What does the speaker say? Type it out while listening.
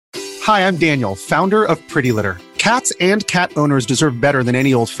Hi, I'm Daniel, founder of Pretty Litter. Cats and cat owners deserve better than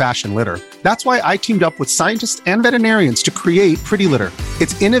any old-fashioned litter. That's why I teamed up with scientists and veterinarians to create Pretty Litter.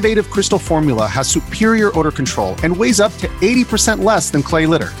 Its innovative crystal formula has superior odor control and weighs up to 80% less than clay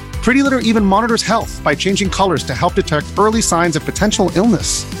litter. Pretty Litter even monitors health by changing colors to help detect early signs of potential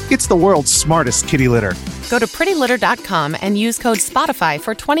illness. It's the world's smartest kitty litter. Go to prettylitter.com and use code SPOTIFY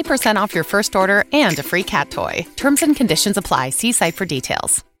for 20% off your first order and a free cat toy. Terms and conditions apply. See site for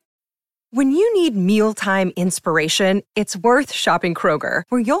details. When you need mealtime inspiration, it's worth shopping Kroger,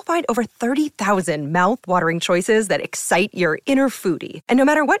 where you'll find over 30,000 mouth-watering choices that excite your inner foodie. And no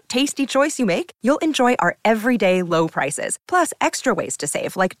matter what tasty choice you make, you'll enjoy our everyday low prices, plus extra ways to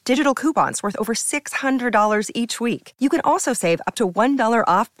save, like digital coupons worth over $600 each week. You can also save up to $1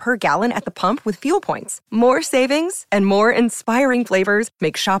 off per gallon at the pump with fuel points. More savings and more inspiring flavors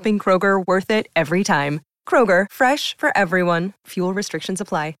make shopping Kroger worth it every time. Kroger, fresh for everyone. Fuel restrictions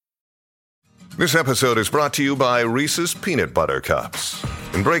apply. This episode is brought to you by Reese's Peanut Butter Cups.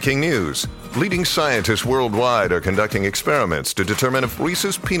 In breaking news, leading scientists worldwide are conducting experiments to determine if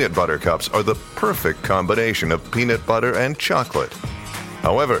Reese's Peanut Butter Cups are the perfect combination of peanut butter and chocolate.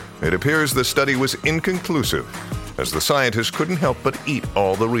 However, it appears the study was inconclusive, as the scientists couldn't help but eat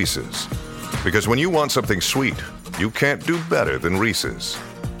all the Reese's. Because when you want something sweet, you can't do better than Reese's.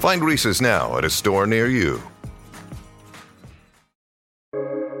 Find Reese's now at a store near you.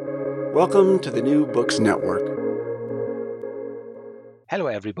 Welcome to the New Books Network. Hello,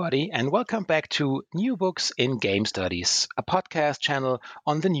 everybody, and welcome back to New Books in Game Studies, a podcast channel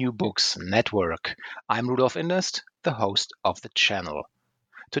on the New Books Network. I'm Rudolf Inderst, the host of the channel.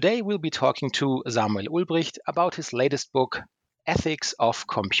 Today, we'll be talking to Samuel Ulbricht about his latest book, Ethics of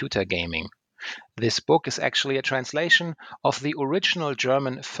Computer Gaming. This book is actually a translation of the original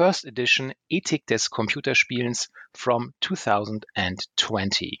German first edition Ethik des Computerspielens from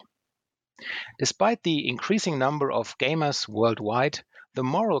 2020. Despite the increasing number of gamers worldwide, the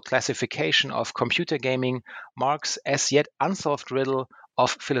moral classification of computer gaming marks as yet unsolved riddle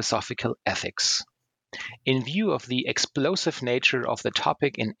of philosophical ethics. In view of the explosive nature of the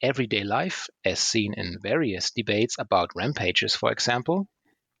topic in everyday life, as seen in various debates about rampages, for example,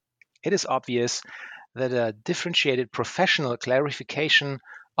 it is obvious that a differentiated professional clarification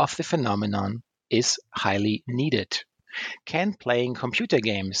of the phenomenon is highly needed. Can playing computer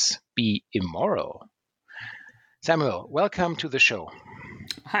games be immoral? Samuel, welcome to the show.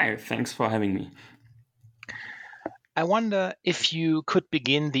 Hi, thanks for having me. I wonder if you could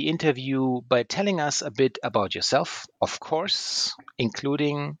begin the interview by telling us a bit about yourself, of course,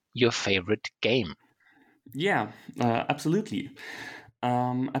 including your favorite game. Yeah, absolutely.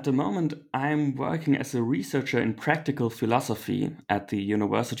 At the moment, I'm working as a researcher in practical philosophy at the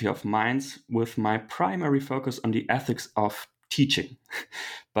University of Mainz with my primary focus on the ethics of teaching.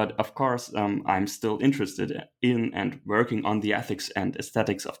 But of course, I'm still interested in and working on the ethics and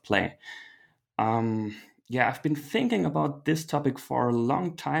aesthetics of play. I've been thinking about this topic for a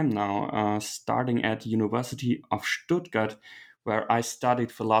long time now, starting at University of Stuttgart, where I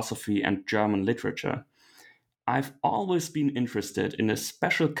studied philosophy and German literature. I've always been interested in a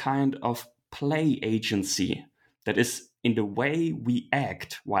special kind of play agency, that is, in the way we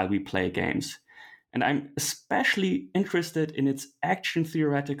act while we play games. And I'm especially interested in its action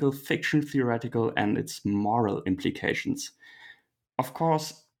theoretical, fiction theoretical, and its moral implications. Of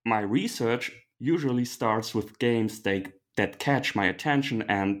course, my research usually starts with games that catch my attention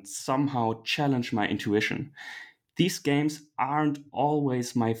and somehow challenge my intuition. These games aren't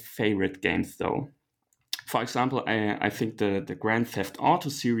always my favorite games, though. For example, I think the Grand Theft Auto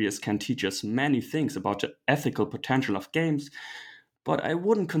series can teach us many things about the ethical potential of games, but I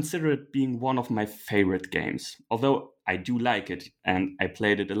wouldn't consider it being one of my favorite games, although I do like it and I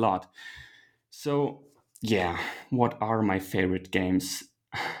played it a lot. So, yeah, what are my favorite games?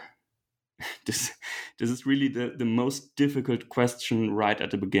 This is really the most difficult question right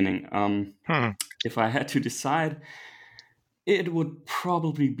at the beginning. If I had to decide, it would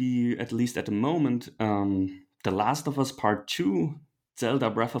probably be, at least at the moment, The Last of Us Part 2, Zelda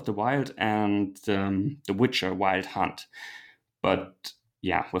Breath of the Wild, and The Witcher Wild Hunt. But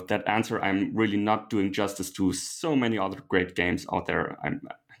yeah, with that answer, I'm really not doing justice to so many other great games out there.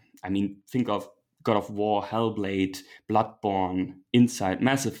 Think of God of War, Hellblade, Bloodborne, Inside,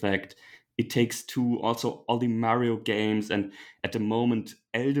 Mass Effect, It Takes Two, also all the Mario games, and at the moment,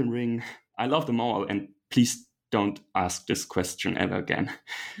 Elden Ring. I love them all, and please don't ask this question ever again.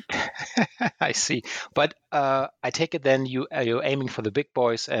 I see. But I take it then you're aiming for the big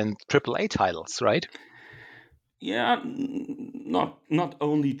boys and AAA titles, right? Not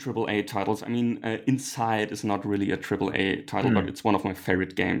only AAA titles. I mean, Inside is not really a AAA title, but it's one of my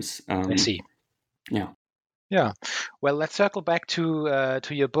favorite games. I see. Yeah. Yeah. Well, let's circle back to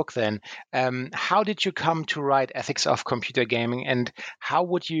your book then. How did you come to write Ethics of Computer Gaming, and how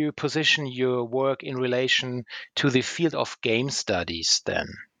would you position your work in relation to the field of game studies then?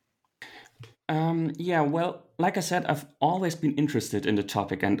 Well, like I said, I've always been interested in the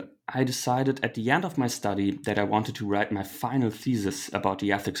topic, and I decided at the end of my study that I wanted to write my final thesis about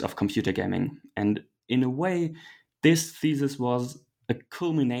the ethics of computer gaming. And in a way, this thesis was a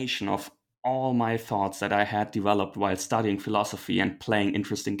culmination of all my thoughts that I had developed while studying philosophy and playing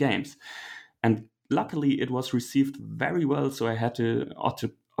interesting games. And luckily, it was received very well, so I had the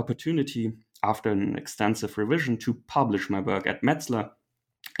opportunity, after an extensive revision, to publish my work at Metzler.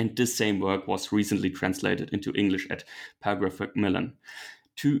 And this same work was recently translated into English at Paragraph Macmillan.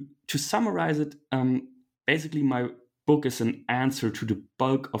 To summarize it, basically my book is an answer to the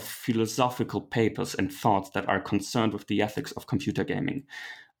bulk of philosophical papers and thoughts that are concerned with the ethics of computer gaming.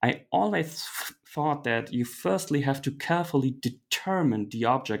 I always thought that you firstly have to carefully determine the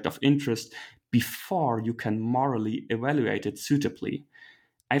object of interest before you can morally evaluate it suitably.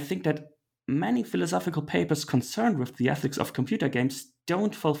 I think that many philosophical papers concerned with the ethics of computer games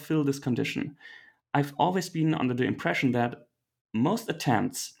don't fulfill this condition. I've always been under the impression that most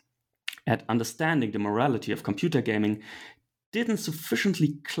attempts at understanding the morality of computer gaming didn't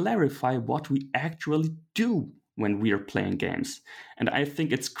sufficiently clarify what we actually do when we are playing games. And I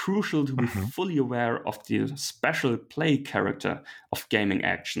think it's crucial to be fully aware of the special play character of gaming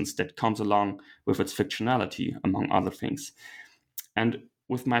actions that comes along with its fictionality, among other things. And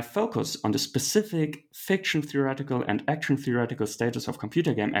with my focus on the specific fiction theoretical and action theoretical status of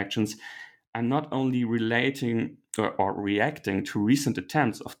computer game actions, I'm not only relating or reacting to recent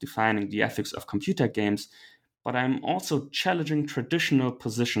attempts of defining the ethics of computer games, but I'm also challenging traditional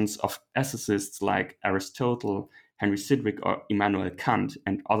positions of ethicists like Aristotle, Henry Sidgwick, or Immanuel Kant,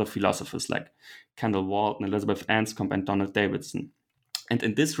 and other philosophers like Kendall Walton, Elizabeth Anscombe, and Donald Davidson. And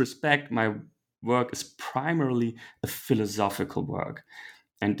in this respect, my work is primarily a philosophical work.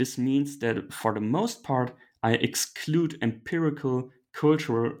 And this means that for the most part, I exclude empirical,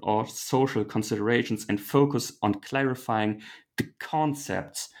 cultural, or social considerations and focus on clarifying the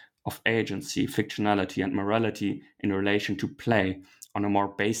concepts of agency, fictionality, and morality in relation to play on a more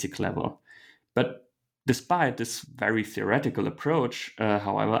basic level. But despite this very theoretical approach,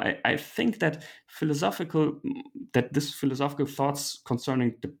 however, I think that this philosophical thoughts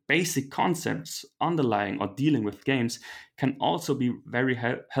concerning the basic concepts underlying or dealing with games can also be very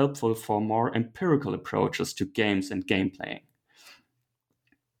helpful for more empirical approaches to games and game playing.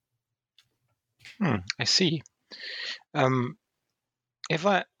 I see. If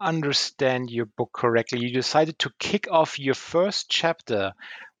I understand your book correctly, you decided to kick off your first chapter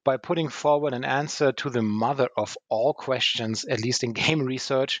by putting forward an answer to the mother of all questions, at least in game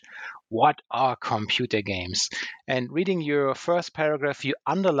research: what are computer games? And reading your first paragraph, you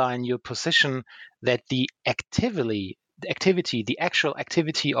underline your position that the actual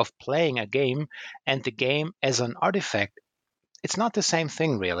activity of playing a game and the game as an artifact, it's not the same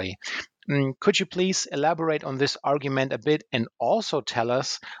thing, really. Could you please elaborate on this argument a bit and also tell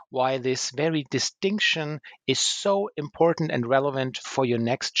us why this very distinction is so important and relevant for your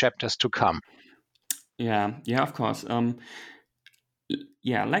next chapters to come? Yeah, of course.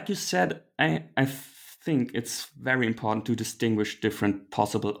 Like you said, I think it's very important to distinguish different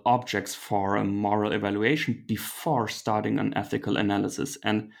possible objects for a moral evaluation before starting an ethical analysis.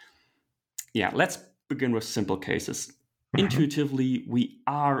 And let's begin with simple cases. Intuitively, we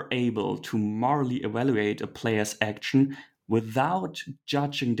are able to morally evaluate a player's action without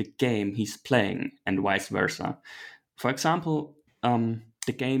judging the game he's playing, and vice versa. For example,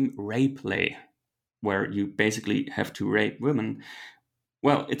 the game Rapeplay, where you basically have to rape women,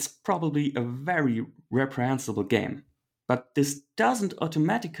 well, it's probably a very reprehensible game. But this doesn't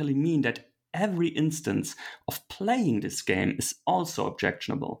automatically mean that every instance of playing this game is also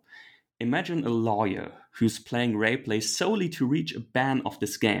objectionable. Imagine a lawyer who's playing Rapeplay solely to reach a ban of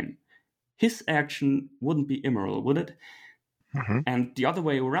this game. His action wouldn't be immoral, would it? And the other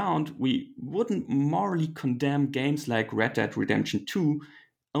way around, we wouldn't morally condemn games like Red Dead Redemption 2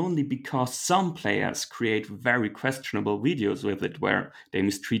 only because some players create very questionable videos with it where they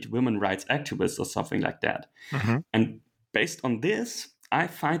mistreat women rights activists or something like that. And based on this, I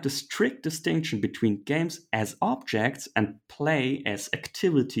find the strict distinction between games as objects and play as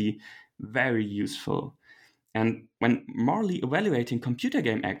activity very useful. And when morally evaluating computer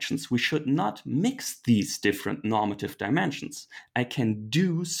game actions, we should not mix these different normative dimensions. I can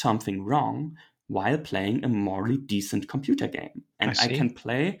do something wrong while playing a morally decent computer game. And I can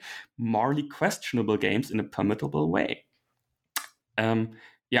play morally questionable games in a permittable way.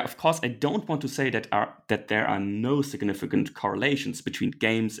 Of course, I don't want to say that there are no significant correlations between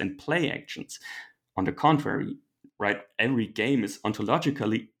games and play actions. On the contrary, right? Every game is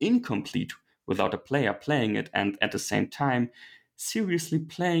ontologically incomplete without a player playing it, and at the same time, seriously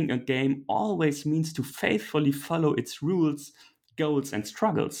playing a game always means to faithfully follow its rules, goals, and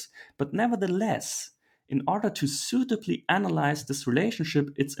struggles. But nevertheless, in order to suitably analyze this relationship,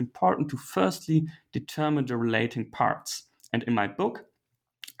 it's important to firstly determine the relating parts. And in my book,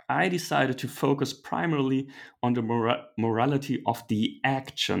 I decided to focus primarily on the morality of the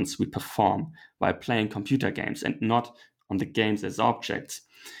actions we perform while playing computer games and not on the games as objects.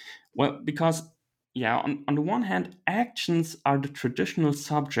 Well, because, on the one hand, actions are the traditional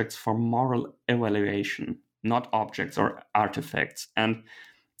subjects for moral evaluation, not objects or artifacts. And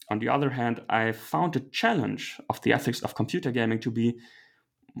on the other hand, I found the challenge of the ethics of computer gaming to be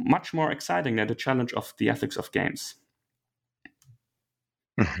much more exciting than the challenge of the ethics of games.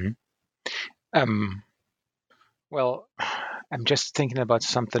 Mm-hmm. Well, I'm just thinking about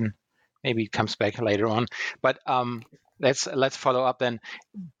something. Maybe it comes back later on, but let's follow up then,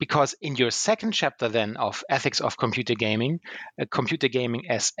 because in your second chapter then of ethics of computer gaming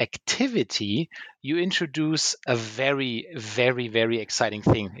as activity, you introduce a very, very, very exciting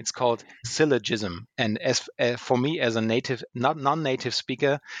thing. It's called syllogism, and as for me as a non-native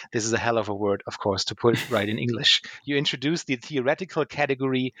speaker, this is a hell of a word, of course, to put it right in English. You introduce the theoretical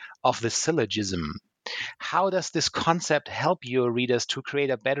category of the syllogism. How does this concept help your readers to create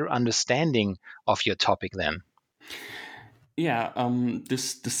a better understanding of your topic then?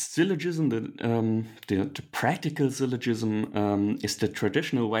 This syllogism, the practical syllogism, is the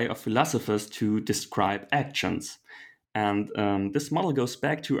traditional way of philosophers to describe actions. And this model goes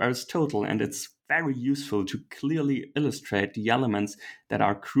back to Aristotle, and it's very useful to clearly illustrate the elements that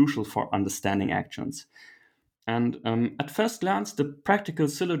are crucial for understanding actions. And at first glance, the practical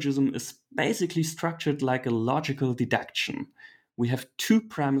syllogism is basically structured like a logical deduction. We have two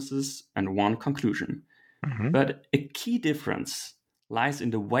premises and one conclusion. Mm-hmm. But a key difference lies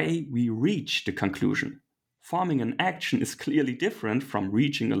in the way we reach the conclusion. Forming an action is clearly different from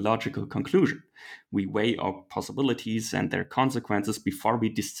reaching a logical conclusion. We weigh our possibilities and their consequences before we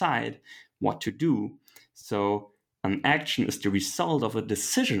decide what to do. So an action is the result of a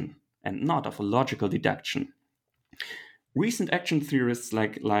decision and not of a logical deduction. Recent action theorists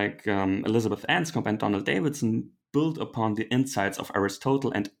like Elizabeth Anscombe and Donald Davidson build upon the insights of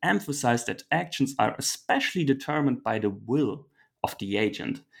Aristotle and emphasize that actions are especially determined by the will of the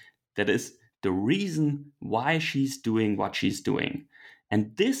agent. That is, the reason why she's doing what she's doing.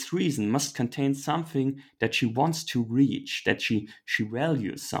 And this reason must contain something that she wants to reach, that she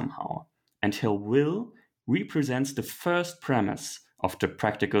values somehow. And her will represents the first premise of the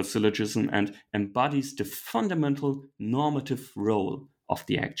practical syllogism and embodies the fundamental normative role of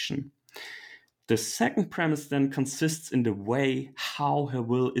the action. The second premise then consists in the way how her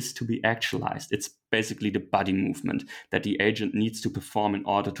will is to be actualized. It's basically the body movement that the agent needs to perform in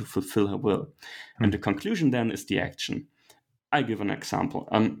order to fulfill her will. And the conclusion then is the action. I give an example.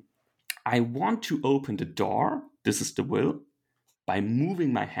 I want to open the door. This is the will. By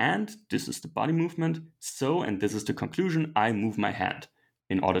moving my hand, this is the body movement. So, and this is the conclusion, I move my hand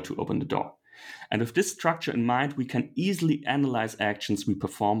in order to open the door. And with this structure in mind, we can easily analyze actions we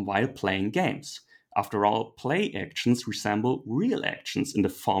perform while playing games. After all, play actions resemble real actions in the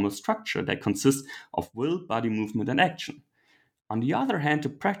formal structure that consists of will, body movement, and action. On the other hand, the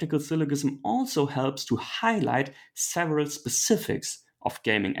practical syllogism also helps to highlight several specifics of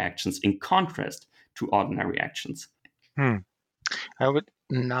gaming actions in contrast to ordinary actions. I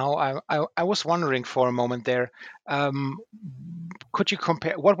was wondering for a moment there, could you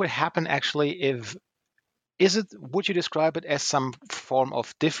compare what would happen actually would you describe it as some form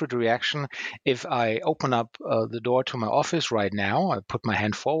of different reaction if I open up the door to my office right now? I put my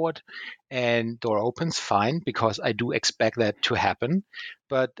hand forward and door opens, fine, because I do expect that to happen.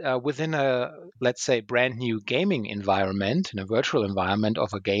 But within a, let's say, brand new gaming environment, in a virtual environment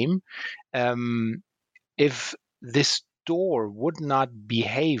of a game, if this door would not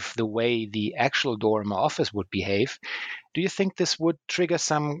behave the way the actual door in my office would behave, do you think this would trigger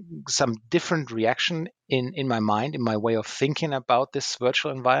some different reaction in my mind, in my way of thinking about this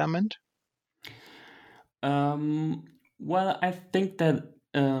virtual environment? Well, I think that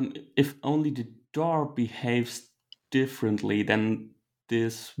if only the door behaves differently, then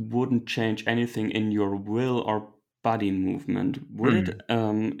this wouldn't change anything in your will or body movement, would it?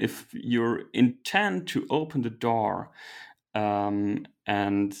 If you intend to open the door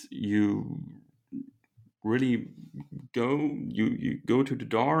and you really you go to the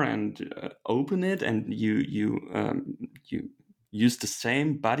door and open it, and you use the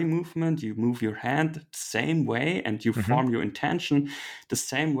same body movement, you move your hand the same way, and you form your intention the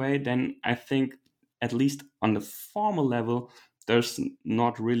same way, then I think, at least on the formal level, there's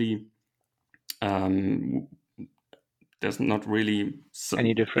not really any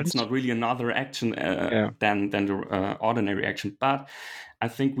difference. It's not really another action than the ordinary action. But I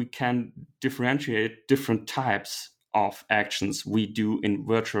think we can differentiate different types of actions we do in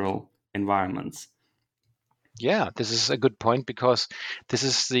virtual environments. Yeah, this is a good point, because this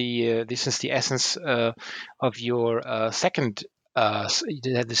is the essence of your the second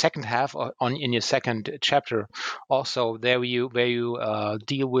half in your second chapter. Also, where you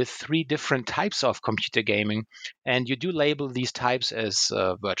deal with 3 different types of computer gaming, and you do label these types as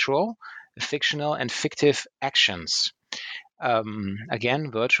virtual, fictional, and fictive actions.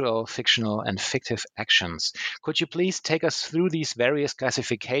 Again, virtual, fictional, and fictive actions. Could you please take us through these various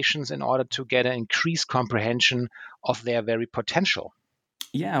classifications in order to get an increased comprehension of their very potential?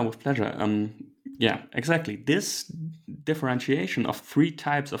 Yeah, with pleasure. Yeah, exactly. This differentiation of 3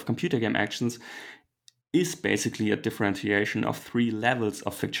 types of computer game actions is basically a differentiation of 3 levels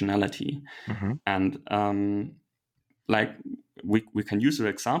of fictionality. And like we can use an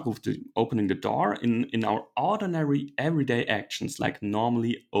example of opening the door in our ordinary everyday actions, like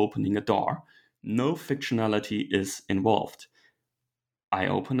normally opening a door. No fictionality is involved. I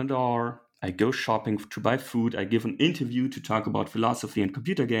open a door, I go shopping to buy food, I give an interview to talk about philosophy and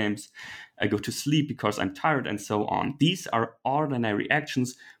computer games, I go to sleep because I'm tired, and so on. These are ordinary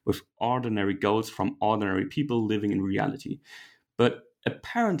actions with ordinary goals from ordinary people living in reality. But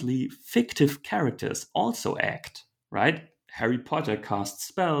apparently, fictive characters also act, right? Harry Potter casts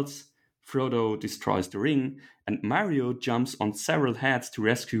spells, Frodo destroys the ring, and Mario jumps on several heads to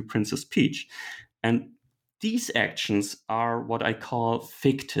rescue Princess Peach. And these actions are what I call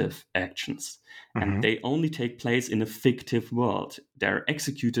fictive actions. And they only take place in a fictive world. They're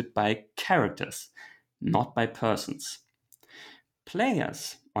executed by characters, not by persons.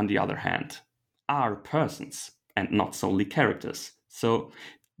 Players, on the other hand, are persons and not solely characters. So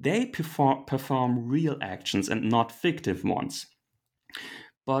they perform real actions and not fictive ones.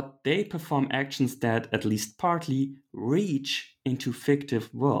 But they perform actions that at least partly reach into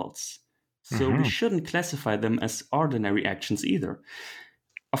fictive worlds. So we shouldn't classify them as ordinary actions either.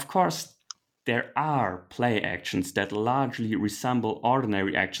 Of course, there are play actions that largely resemble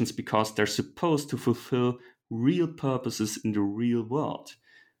ordinary actions because they're supposed to fulfill real purposes in the real world.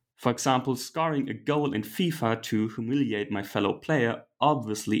 For example, scoring a goal in FIFA to humiliate my fellow player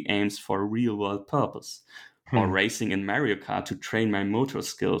obviously aims for a real-world purpose. Or racing in Mario Kart to train my motor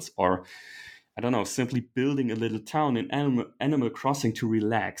skills. Or, I don't know, simply building a little town in Animal Crossing to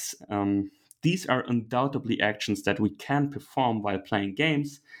relax. These are undoubtedly actions that we can perform while playing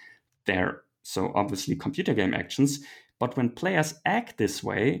games. They're so obviously computer game actions. But when players act this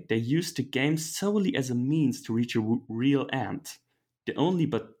way, they use the game solely as a means to reach a real end. The only,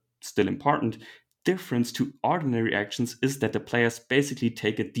 but still important, difference to ordinary actions is that the players basically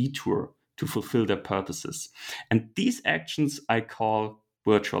take a detour to fulfill their purposes. And these actions I call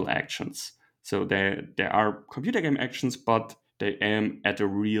virtual actions. So they are computer game actions, but they aim at a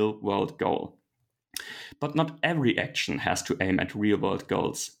real world goal. But not every action has to aim at real world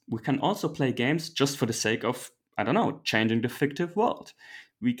goals. We can also play games just for the sake of, I don't know, changing the fictive world.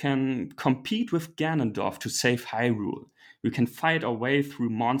 We can compete with Ganondorf to save Hyrule. We can fight our way through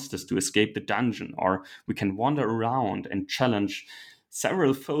monsters to escape the dungeon, or we can wander around and challenge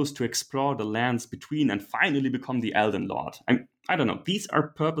several foes to explore the lands between and finally become the Elden Lord. I don't know, these are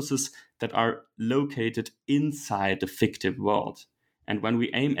purposes that are located inside the fictive world. And when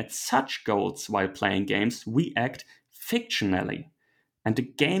we aim at such goals while playing games, we act fictionally. And the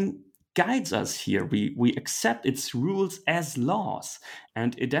game guides us here. We accept its rules as laws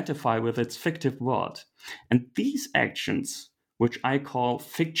and identify with its fictive world. And these actions, which I call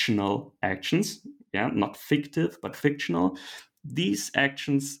fictional actions, not fictive, but fictional, these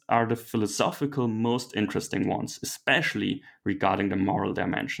actions are the philosophical most interesting ones, especially regarding the moral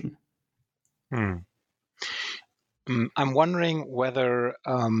dimension. I'm wondering whether,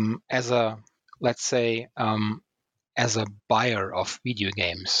 as a buyer of video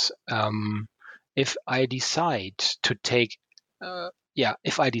games, if I decide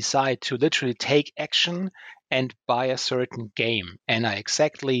to literally take action and buy a certain game, and I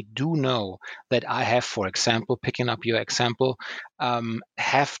exactly do know that I have, for example, picking up your example, that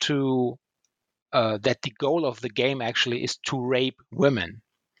the goal of the game actually is to rape women.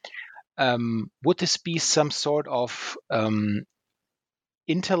 Would this be some sort of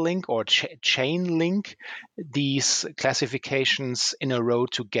interlink or chain link these classifications in a row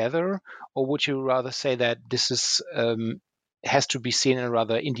together, or would you rather say that this is has to be seen in a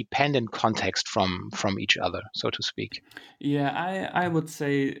rather independent context from each other, so to speak? Yeah, I would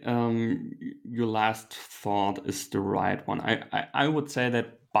say your last thought is the right one. I would say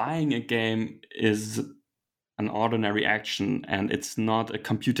that buying a game is an ordinary action, and it's not a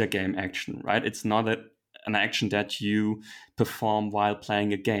computer game action, right? It's not an action that you perform while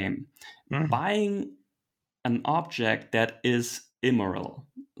playing a game. Buying an object that is immoral,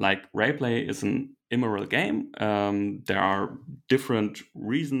 like Rayplay is an immoral game. There are different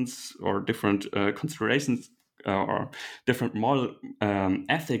reasons or different considerations or different moral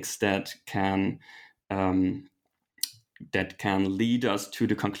ethics that can lead us to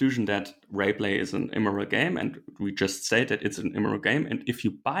the conclusion that Rayplay is an immoral game, and we just say that it's an immoral game. And if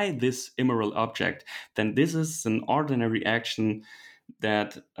you buy this immoral object, then this is an ordinary action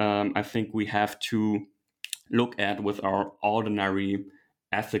that I think we have to look at with our ordinary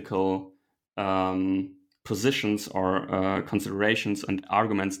ethical positions or considerations and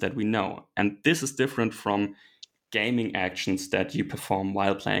arguments that we know. And this is different from gaming actions that you perform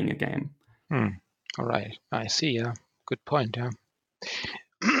while playing a game. All right, I see. Yeah, good point. Yeah.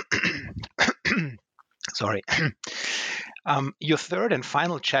 Sorry. Your third and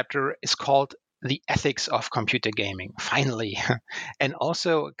final chapter is called The Ethics of Computer Gaming, finally, and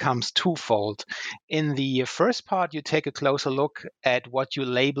also comes twofold. In the first part, you take a closer look at what you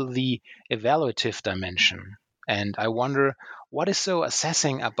label the evaluative dimension. And I wonder, what is so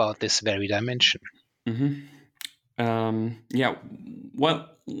assessing about this very dimension? Yeah, well,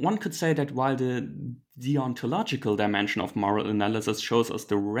 one could say that while the deontological dimension of moral analysis shows us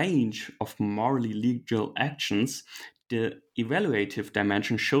the range of morally legal actions, the evaluative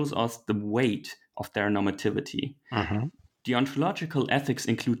dimension shows us the weight of their normativity. Deontological ethics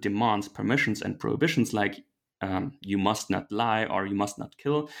include demands, permissions, and prohibitions like you must not lie or you must not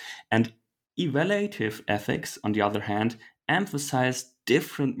kill. And evaluative ethics, on the other hand, emphasize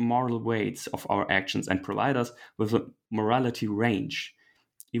different moral weights of our actions and provide us with a morality range.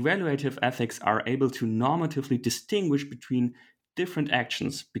 Evaluative ethics are able to normatively distinguish between different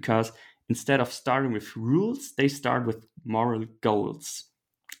actions because instead of starting with rules, they start with moral goals.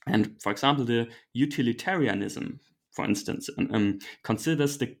 And for example, the utilitarianism, for instance,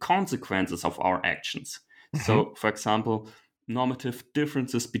 considers the consequences of our actions. So, for example, normative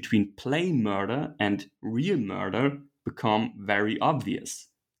differences between plain murder and real murder become very obvious.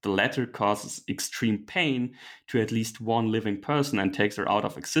 The latter causes extreme pain to at least one living person and takes her out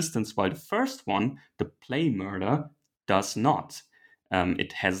of existence, while the first one, the plain murder, does not.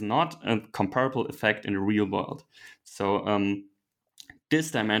 It has not a comparable effect in the real world. So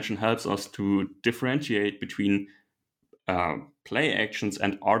this dimension helps us to differentiate between play actions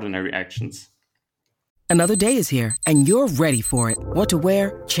and ordinary actions. Another day is here, and you're ready for it. What to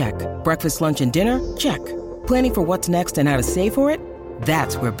wear? Check. Breakfast, lunch, and dinner? Check. Planning for what's next and how to save for it?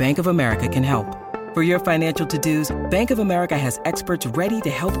 That's where Bank of America can help. For your financial to-dos, Bank of America has experts ready to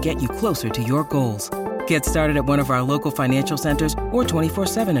help get you closer to your goals. Get started at one of our local financial centers or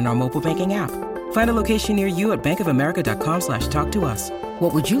 24/7 in our mobile banking app. Find a location near you at bankofamerica.com/talktous.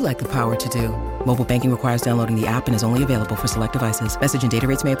 What would you like the power to do? Mobile banking requires downloading the app and is only available for select devices. Message and data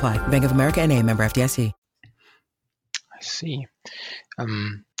rates may apply. Bank of America NA, member FDIC. I see.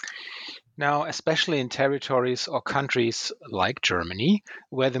 Now, especially in territories or countries like Germany,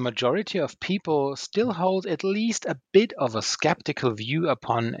 where the majority of people still hold at least a bit of a skeptical view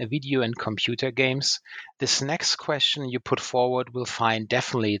upon video and computer games, this next question you put forward will find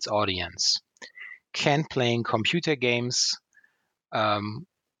definitely its audience. Can playing computer games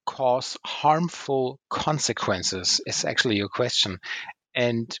cause harmful consequences? Is actually your question.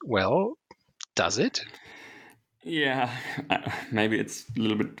 And, well, does it? Yeah, maybe it's a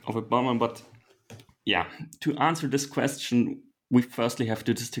little bit of a bummer, but yeah, to answer this question, we firstly have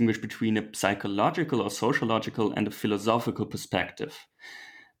to distinguish between a psychological or sociological and a philosophical perspective.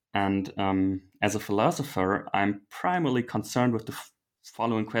 And as a philosopher, I'm primarily concerned with the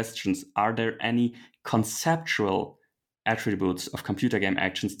following questions. Are there any conceptual attributes of computer game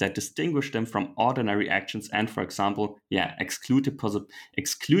actions that distinguish them from ordinary actions and, for example, exclude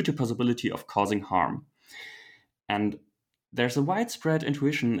the possibility of causing harm? And there's a widespread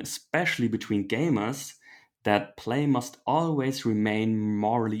intuition, especially between gamers, that play must always remain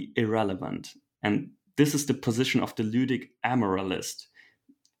morally irrelevant. And this is the position of the ludic amoralist.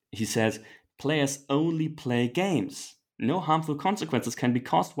 He says, players only play games. No harmful consequences can be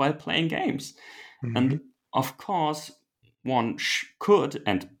caused while playing games. And of course, one could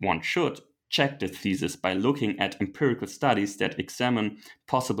and one should check this thesis by looking at empirical studies that examine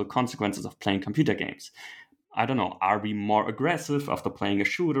possible consequences of playing computer games. I don't know, are we more aggressive after playing a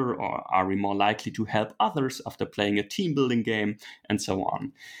shooter, or are we more likely to help others after playing a team building game, and so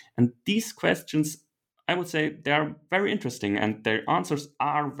on? And these questions, I would say, they're very interesting and their answers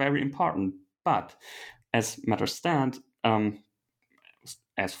are very important. But as matters stand,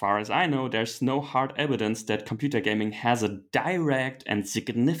 as far as I know, there's no hard evidence that computer gaming has a direct and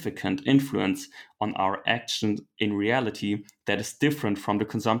significant influence on our actions in reality that is different from the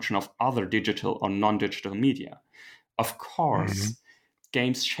consumption of other digital or non-digital media. Of course,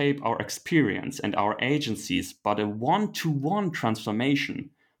 games shape our experience and our agencies, but a one-to-one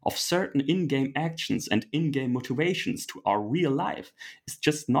transformation of certain in-game actions and in-game motivations to our real life is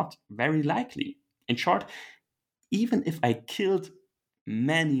just not very likely. In short, even if I killed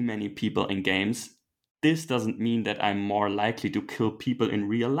many people in games, this doesn't mean that I'm more likely to kill people in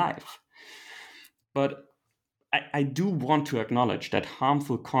real life. But I do want to acknowledge that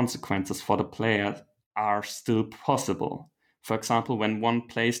harmful consequences for the player are still possible. For example, when one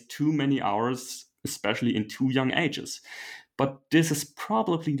plays too many hours, especially in too young ages. But this is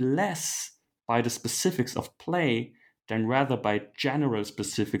probably less by the specifics of play than rather by general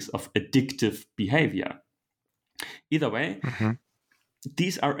specifics of addictive behavior. Either way,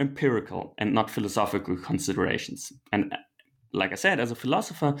 these are empirical and not philosophical considerations. And like I said, as a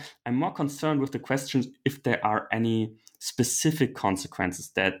philosopher, I'm more concerned with the question if there are any specific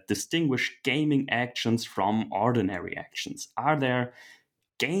consequences that distinguish gaming actions from ordinary actions. Are there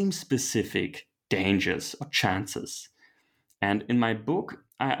game-specific dangers or chances? And in my book,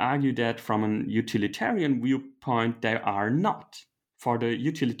 I argue that from an utilitarian viewpoint, there are not. For the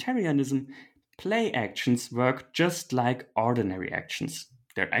utilitarianism, play actions work just like ordinary actions.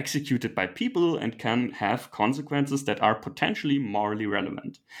 They're executed by people and can have consequences that are potentially morally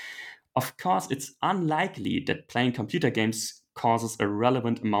relevant. Of course, it's unlikely that playing computer games causes a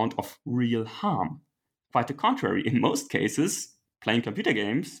relevant amount of real harm. Quite the contrary, in most cases, playing computer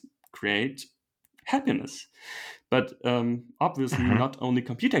games create happiness. But obviously, not only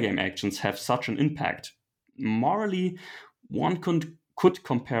computer game actions have such an impact. Morally, one could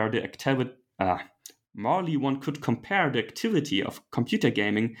compare the activity. Morally, one could compare the activity of computer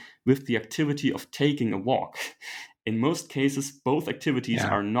gaming with the activity of taking a walk. In most cases, both activities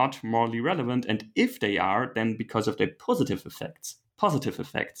are not morally relevant, and if they are, then because of their positive effects.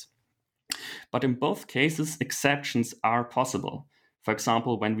 But in both cases, exceptions are possible. For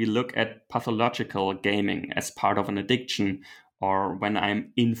example, when we look at pathological gaming as part of an addiction, or when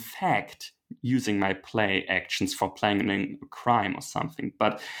I'm in fact using my play actions for planning a crime or something.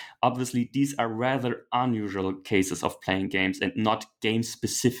 But obviously, these are rather unusual cases of playing games and not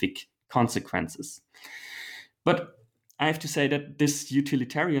game-specific consequences. But I have to say that this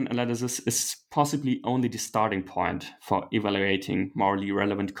utilitarian analysis is possibly only the starting point for evaluating morally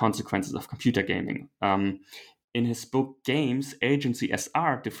relevant consequences of computer gaming. In his book Games, Agency as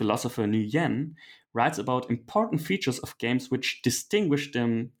Art, the philosopher Nguyen writes about important features of games which distinguish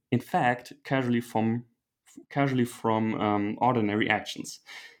them, in fact, casually from ordinary actions.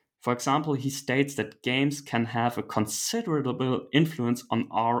 For example, he states that games can have a considerable influence on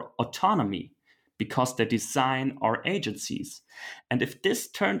our autonomy because they design our agencies. And if this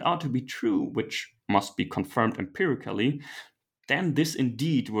turned out to be true, which must be confirmed empirically, then this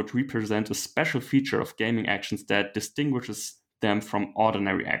indeed would represent a special feature of gaming actions that distinguishes them from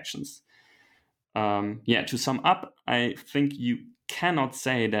ordinary actions. To sum up, I think you cannot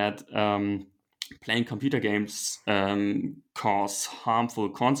say that playing computer games cause harmful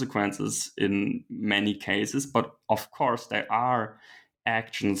consequences in many cases, but of course there are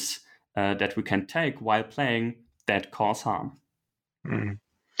actions that we can take while playing that cause harm.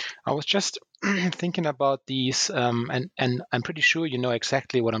 I was just thinking about these, and I'm pretty sure you know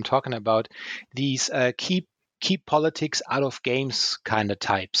exactly what I'm talking about. These keep politics out of games kind of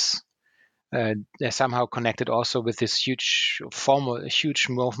types. They're somehow connected also with this huge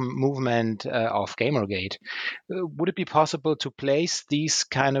movement of Gamergate. Would it be possible to place these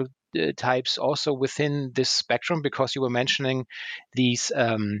kind of types also within this spectrum? Because you were mentioning these,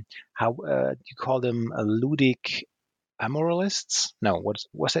 how you call them, ludic amoralists? No, what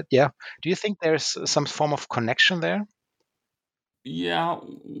was it? Yeah. Do you think there's some form of connection there?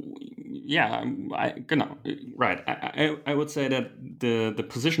 Right. I would say that the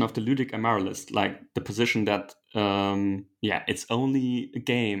position of the ludic amoralist, like the position that it's only a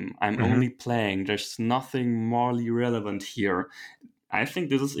game, I'm only playing, there's nothing morally relevant here. I think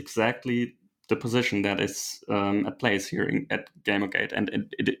this is exactly the position that is at place here at Gamergate, and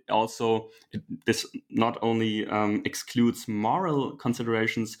this not only excludes moral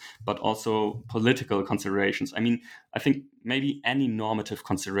considerations but also political considerations. I mean, I think maybe any normative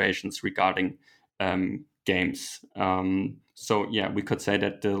considerations regarding games. So yeah, we could say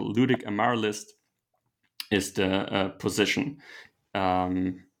that the ludic amoralist is the position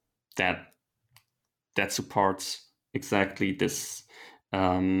that supports exactly this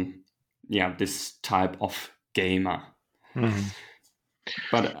this type of gamer. Mm-hmm.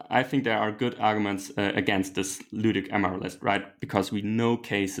 But I think there are good arguments against this ludic amoralist, right? Because we know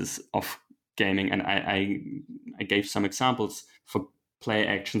cases of gaming, and I gave some examples for play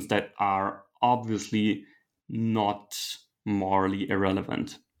actions that are obviously not morally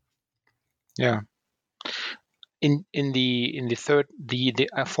irrelevant. Yeah. In the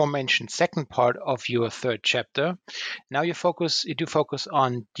aforementioned second part of your third chapter, now you do focus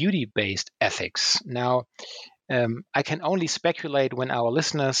on duty-based ethics. Now, I can only speculate when our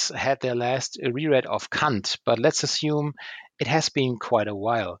listeners had their last reread of Kant, but let's assume it has been quite a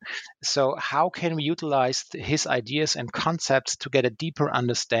while. So how can we utilize his ideas and concepts to get a deeper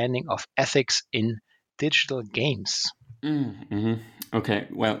understanding of ethics in digital games? Mm-hmm. Okay,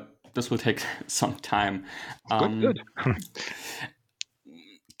 well, this will take some time. Good.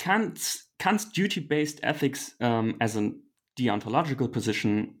 Kant's duty-based ethics as a deontological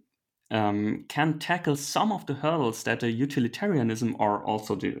position can tackle some of the hurdles that the utilitarianism or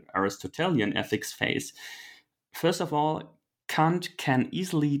also the Aristotelian ethics face. First of all, Kant can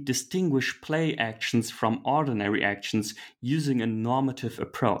easily distinguish play actions from ordinary actions using a normative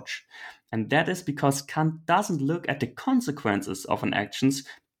approach. And that is because Kant doesn't look at the consequences of an actions,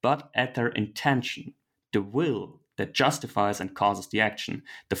 but at their intention, the will that justifies and causes the action,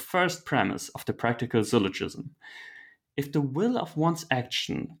 the first premise of the practical syllogism. If the will of one's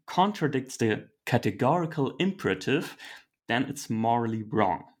action contradicts the categorical imperative, then it's morally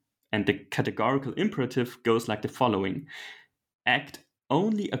wrong. And the categorical imperative goes like the following: act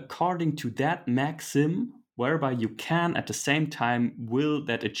only according to that maxim whereby you can at the same time will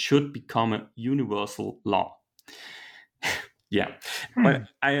that it should become a universal law. Yeah, but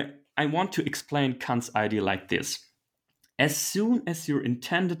I want to explain Kant's idea like this. As soon as your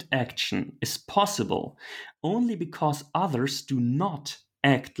intended action is possible, only because others do not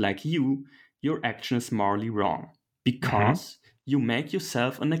act like you, your action is morally wrong, because you make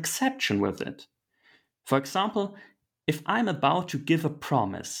yourself an exception with it. For example, if I'm about to give a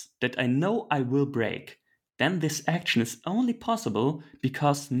promise that I know I will break, then this action is only possible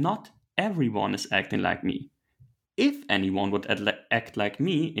because not everyone is acting like me. If anyone would act like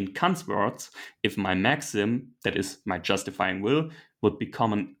me, in Kant's words, if my maxim, that is my justifying will, would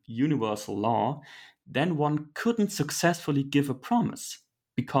become a universal law, then one couldn't successfully give a promise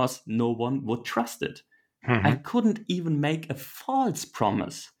because no one would trust it. I couldn't even make a false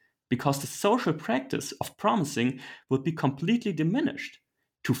promise because the social practice of promising would be completely diminished.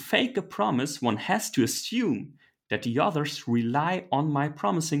 To fake a promise, one has to assume that the others rely on my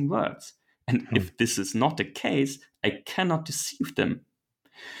promising words. And if this is not the case, I cannot deceive them.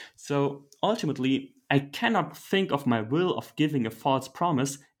 So ultimately, I cannot think of my will of giving a false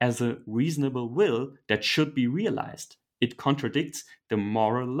promise as a reasonable will that should be realized. It contradicts the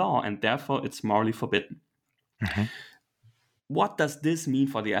moral law, and therefore it's morally forbidden. What does this mean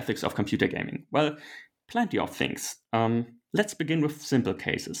for the ethics of computer gaming? Well, plenty of things. Let's begin with simple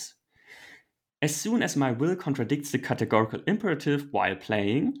cases. As soon as my will contradicts the categorical imperative while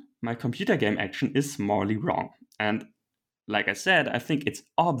playing, my computer game action is morally wrong. And like I said, I think it's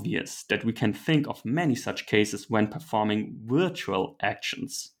obvious that we can think of many such cases when performing virtual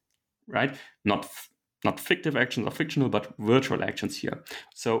actions, right? Not fictive actions or fictional, but virtual actions here.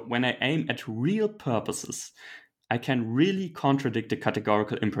 So when I aim at real purposes, I can really contradict the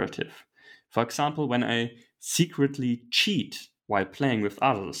categorical imperative. For example, when I secretly cheat while playing with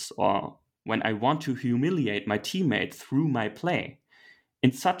others, or when I want to humiliate my teammate through my play.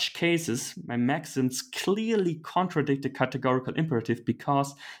 In such cases, my maxims clearly contradict the categorical imperative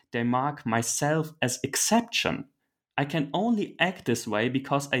because they mark myself as exception. I can only act this way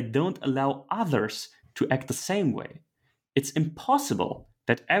because I don't allow others to act the same way. It's impossible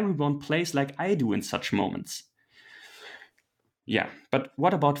that everyone plays like I do in such moments. Yeah, but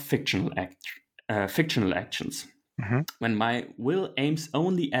what about fictional actions? When my will aims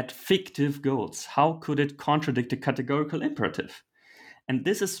only at fictive goals, how could it contradict the categorical imperative? And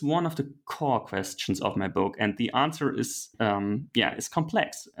this is one of the core questions of my book, and the answer is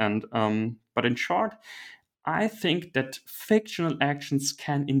complex. And but in short, I think that fictional actions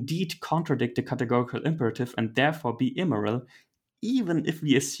can indeed contradict the categorical imperative and therefore be immoral, even if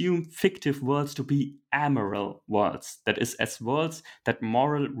we assume fictive worlds to be amoral worlds, that is, as worlds that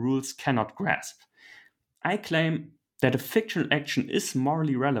moral rules cannot grasp. I claim that a fictional action is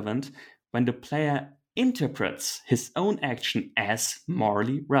morally relevant when the player interprets his own action as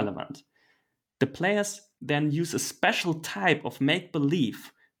morally relevant. The players then use a special type of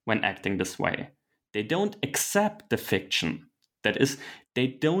make-believe when acting this way. They don't accept the fiction. That is, they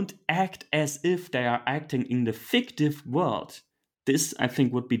don't act as if they are acting in the fictive world. This, I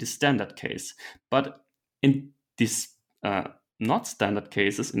think, would be the standard case. But in these not standard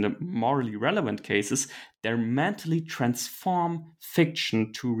cases, in the morally relevant cases, they mentally transform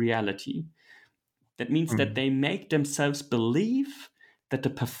fiction to reality. That means that they make themselves believe that the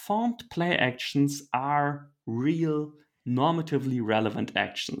performed play actions are real, normatively relevant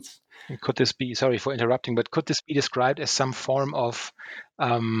actions. Could this be, sorry for interrupting, but could this be described as some form of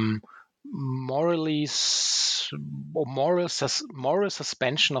moral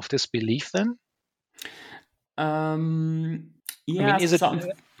suspension of disbelief then? Yeah, I mean, is it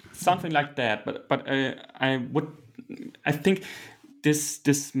something like that? But I think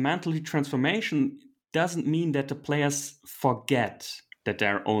this mental transformation doesn't mean that the players forget that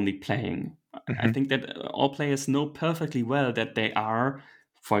they're only playing. I think that all players know perfectly well that they are,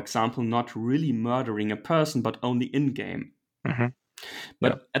 for example, not really murdering a person, but only in-game.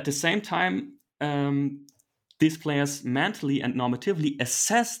 But at the same time, these players mentally and normatively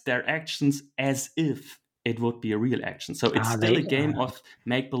assess their actions as if it would be a real action. So it's still a game of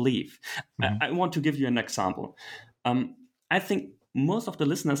make-believe. I want to give you an example. I think most of the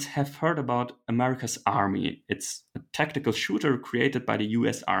listeners have heard about America's Army. It's a tactical shooter created by the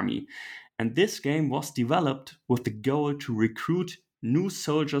US Army. And this game was developed with the goal to recruit new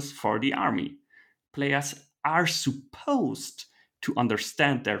soldiers for the army. Players are supposed to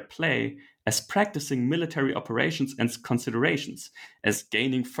understand their play as practicing military operations and considerations, as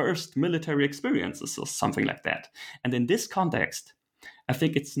gaining first military experiences or something like that. And in this context, I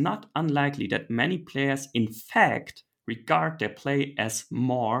think it's not unlikely that many players in fact regard their play as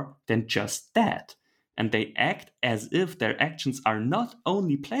more than just that. And they act as if their actions are not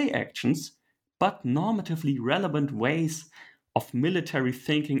only play actions, but normatively relevant ways of military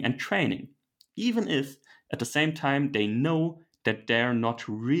thinking and training, even if at the same time they know that they're not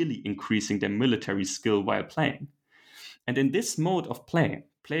really increasing their military skill while playing. And in this mode of play,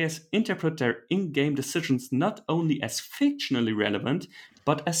 players interpret their in-game decisions not only as fictionally relevant,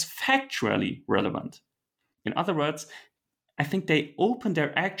 but as factually relevant. In other words, I think they open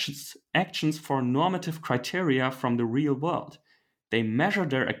their actions for normative criteria from the real world. They measure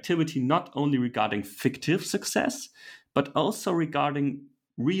their activity not only regarding fictive success, but also regarding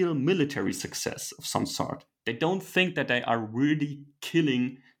real military success of some sort. They don't think that they are really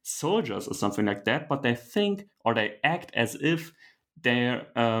killing soldiers or something like that, but they think or they act as if they're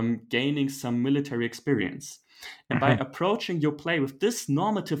gaining some military experience. And by approaching your play with this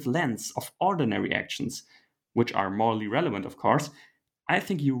normative lens of ordinary actions, which are morally relevant, of course, I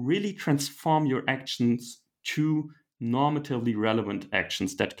think you really transform your actions to normatively relevant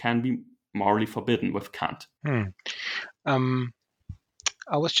actions that can be morally forbidden with Kant.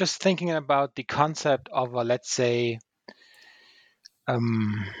 I was just thinking about the concept of let's say,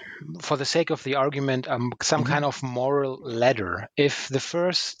 for the sake of the argument, some kind of moral ladder. If the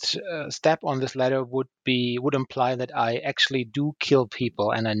first step on this ladder would imply that I actually do kill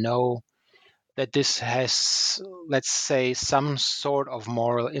people, and I know that this has, let's say, some sort of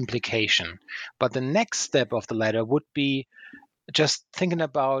moral implication. But the next step of the ladder would be just thinking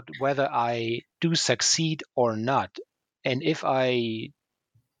about whether I do succeed or not. And if I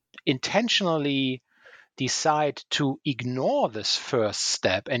intentionally decide to ignore this first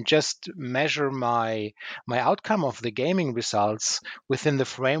step and just measure my outcome of the gaming results within the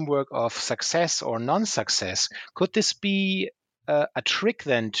framework of success or non-success, could this be a trick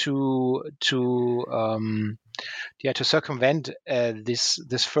then to circumvent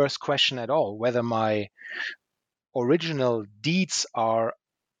this first question at all, whether my original deeds are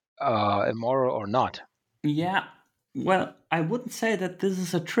immoral or not? Yeah, well, I wouldn't say that this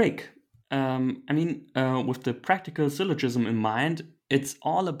is a trick. With the practical syllogism in mind, it's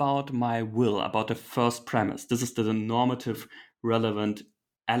all about my will, about the first premise. This is the normative relevant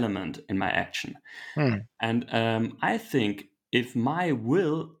element in my action. And I think if my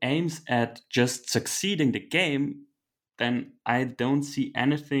will aims at just succeeding the game, then I don't see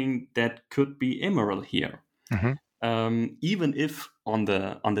anything that could be immoral here. Even if on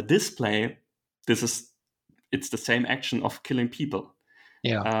the display, it's the same action of killing people.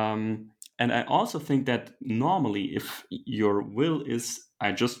 And I also think that normally, if your will is,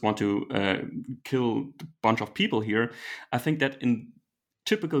 I just want to kill a bunch of people here, I think that in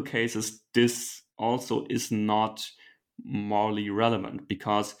typical cases, this also is not morally relevant,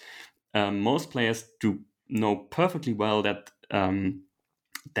 because most players do know perfectly well that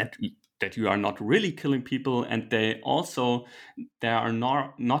that you are not really killing people, and they are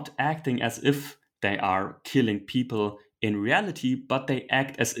not acting as if they are killing people in reality, but they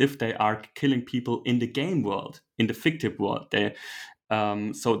act as if they are killing people in the game world, in the fictive world.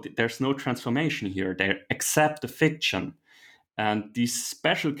 There's no transformation here. They accept the fiction. And these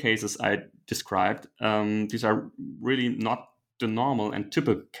special cases I described, these are really not the normal and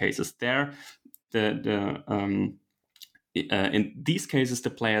typical cases. In these cases,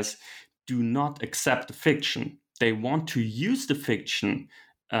 the players do not accept the fiction. They want to use the fiction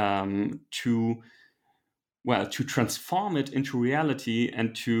to transform it into reality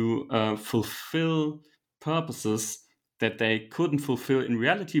and to fulfill purposes that they couldn't fulfill in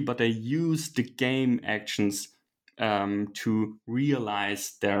reality, but they use the game actions to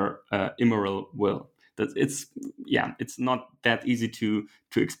realize their immoral will. It's not that easy to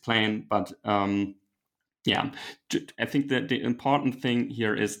explain, but I think that the important thing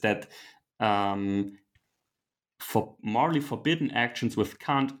here is that for morally forbidden actions with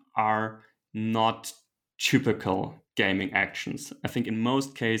Kant are not typical gaming actions. I think in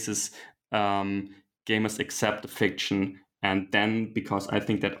most cases, gamers accept the fiction, and then, because I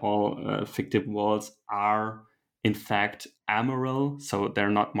think that all fictive worlds are in fact amoral, so they're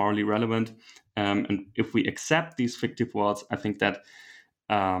not morally relevant. And if we accept these fictive worlds, I think that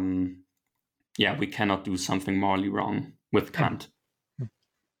we cannot do something morally wrong with Kant.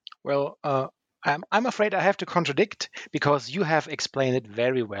 Well, I'm afraid I have to contradict, because you have explained it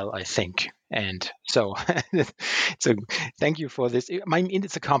very well, I think. And so, thank you for this.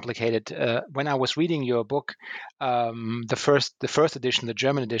 It's a complicated. When I was reading your book, the first edition, the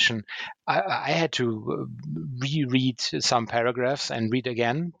German edition, I had to reread some paragraphs and read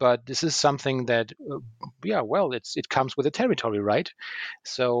again. But this is something that, it comes with the territory, right?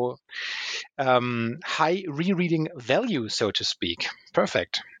 So, high rereading value, so to speak.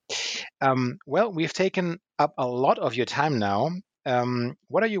 Perfect. We've taken up a lot of your time now.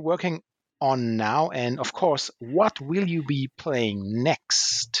 What are you working on now? And of course, what will you be playing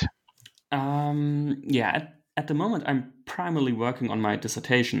next? At the moment, I'm primarily working on my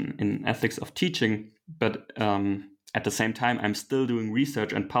dissertation in ethics of teaching, but at the same time, I'm still doing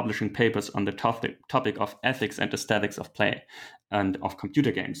research and publishing papers on the topic of ethics and aesthetics of play and of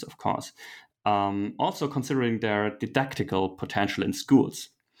computer games, of course. Also considering their didactical potential in schools.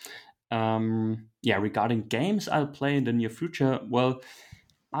 Regarding games I'll play in the near future,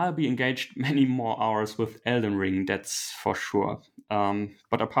 I'll be engaged many more hours with Elden Ring, that's for sure.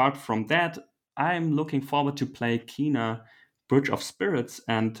 But apart from that, I'm looking forward to play Kena Bridge of Spirits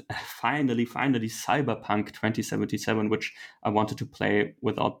and finally Cyberpunk 2077, which I wanted to play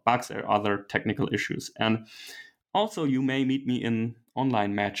without bugs or other technical issues. And also, you may meet me in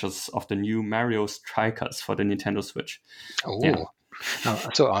online matches of the new Mario Strikers for the Nintendo Switch. Oh. Yeah.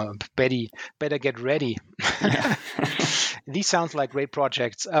 Betty, better get ready. These sounds like great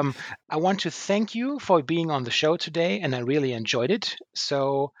projects. I want to thank you for being on the show today, and I really enjoyed it.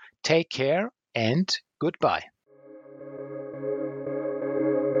 So take care and goodbye.